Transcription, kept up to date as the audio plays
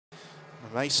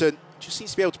Mason just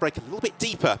seems to be able to break a little bit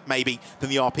deeper, maybe, than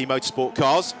the RP Motorsport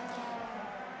cars.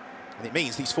 And it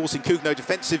means he's forcing Kugno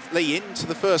defensively into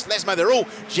the first Lesmo. They're all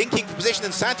jinking for position,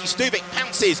 and Sandy Stuvik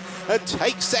pounces and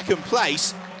takes second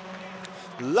place.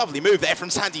 Lovely move there from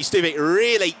Sandy Stuvik.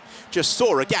 Really just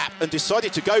saw a gap and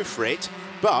decided to go for it.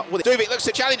 But Stuvik looks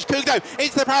to challenge Kugno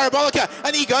into the Parabolica,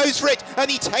 and he goes for it, and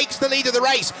he takes the lead of the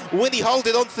race. Will he hold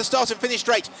it onto the start and finish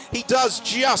straight? He does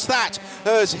just that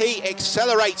as he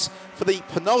accelerates for the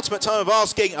penultimate time of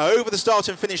asking over the start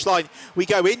and finish line. We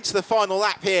go into the final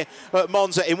lap here at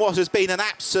Monza in what has been an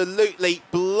absolutely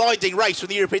blinding race from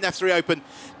the European F3 Open.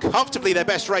 Comfortably their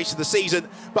best race of the season,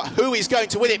 but who is going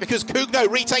to win it? Because Kugno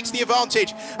retakes the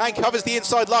advantage and covers the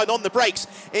inside line on the brakes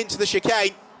into the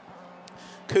chicane.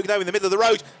 Kugno in the middle of the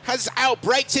road has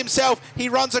outbraked himself. He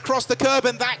runs across the curb,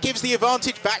 and that gives the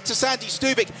advantage back to Sandy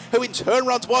Stuvik, who in turn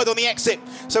runs wide on the exit.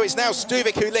 So it's now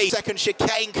Stuvik who leads. Second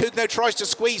chicane, Kugno tries to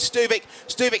squeeze Stuvik.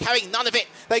 Stuvik having none of it.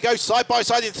 They go side by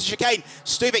side into the chicane.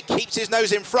 Stuvik keeps his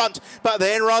nose in front, but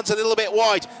then runs a little bit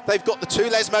wide. They've got the two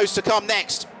Lesmos to come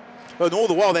next. And all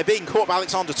the while they're being caught by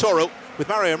Alexander Toril, with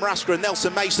Mario Maraska and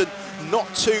Nelson Mason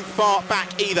not too far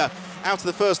back either. Out of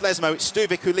the first Lesmo, it's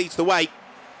Stuvik who leads the way.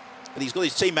 But he's got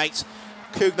his teammates,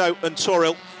 Kugno and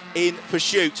Toril, in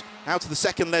pursuit. Out of the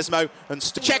second Lesmo, and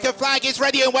checker flag is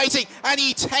ready and waiting, and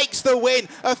he takes the win.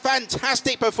 A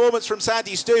fantastic performance from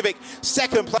Sandy Stuvik.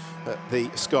 Second place at the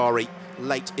Scari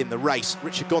late in the race.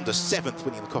 Richard Gonda 7th,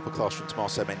 winning the Copper class from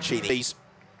Tommaso Mencini.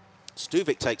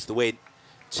 Stuvik takes the win.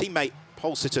 Teammate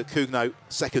pole sitter Kugno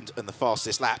 2nd and the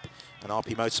fastest lap. And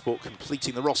RP Motorsport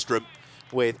completing the rostrum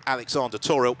with Alexander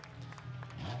Toril.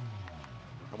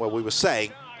 And well, we were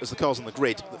saying, as the cars on the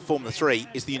grid, that Formula 3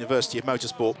 is the University of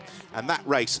Motorsport, and that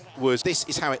race was, this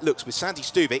is how it looks, with Sandy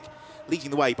Stuvik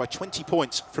leading the way by 20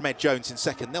 points from Ed Jones in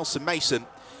second. Nelson Mason,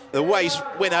 the race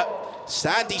winner,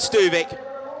 Sandy Stuvik,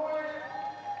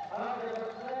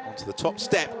 onto the top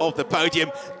step of the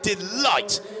podium.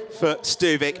 Delight for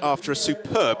Stuvik after a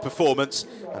superb performance,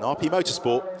 and RP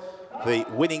Motorsport, the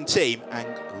winning team,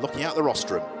 and looking out the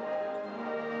rostrum.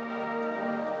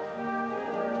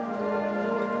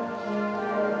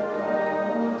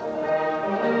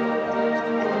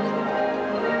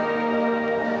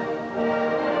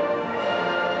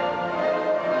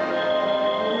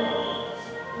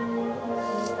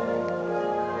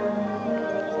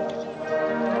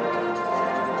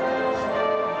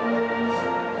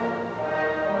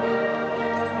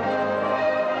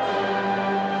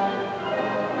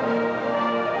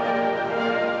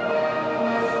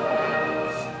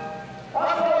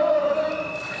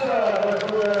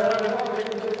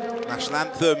 National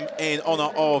anthem in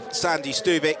honour of Sandy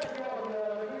Stuvik,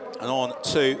 and on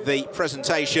to the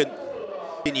presentation.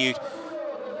 Continued,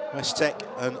 Westtech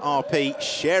and RP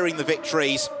sharing the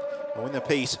victories. A winner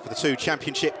piece for the two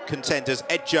championship contenders,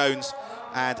 Ed Jones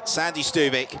and Sandy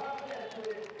Stuvik,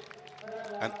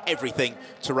 and everything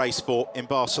to race for in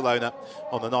Barcelona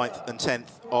on the 9th and 10th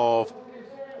of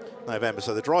November.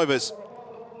 So the drivers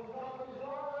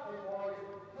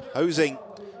posing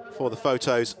for the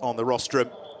photos on the rostrum.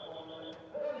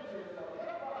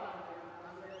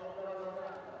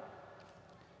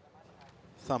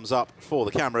 Thumbs up for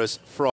the cameras from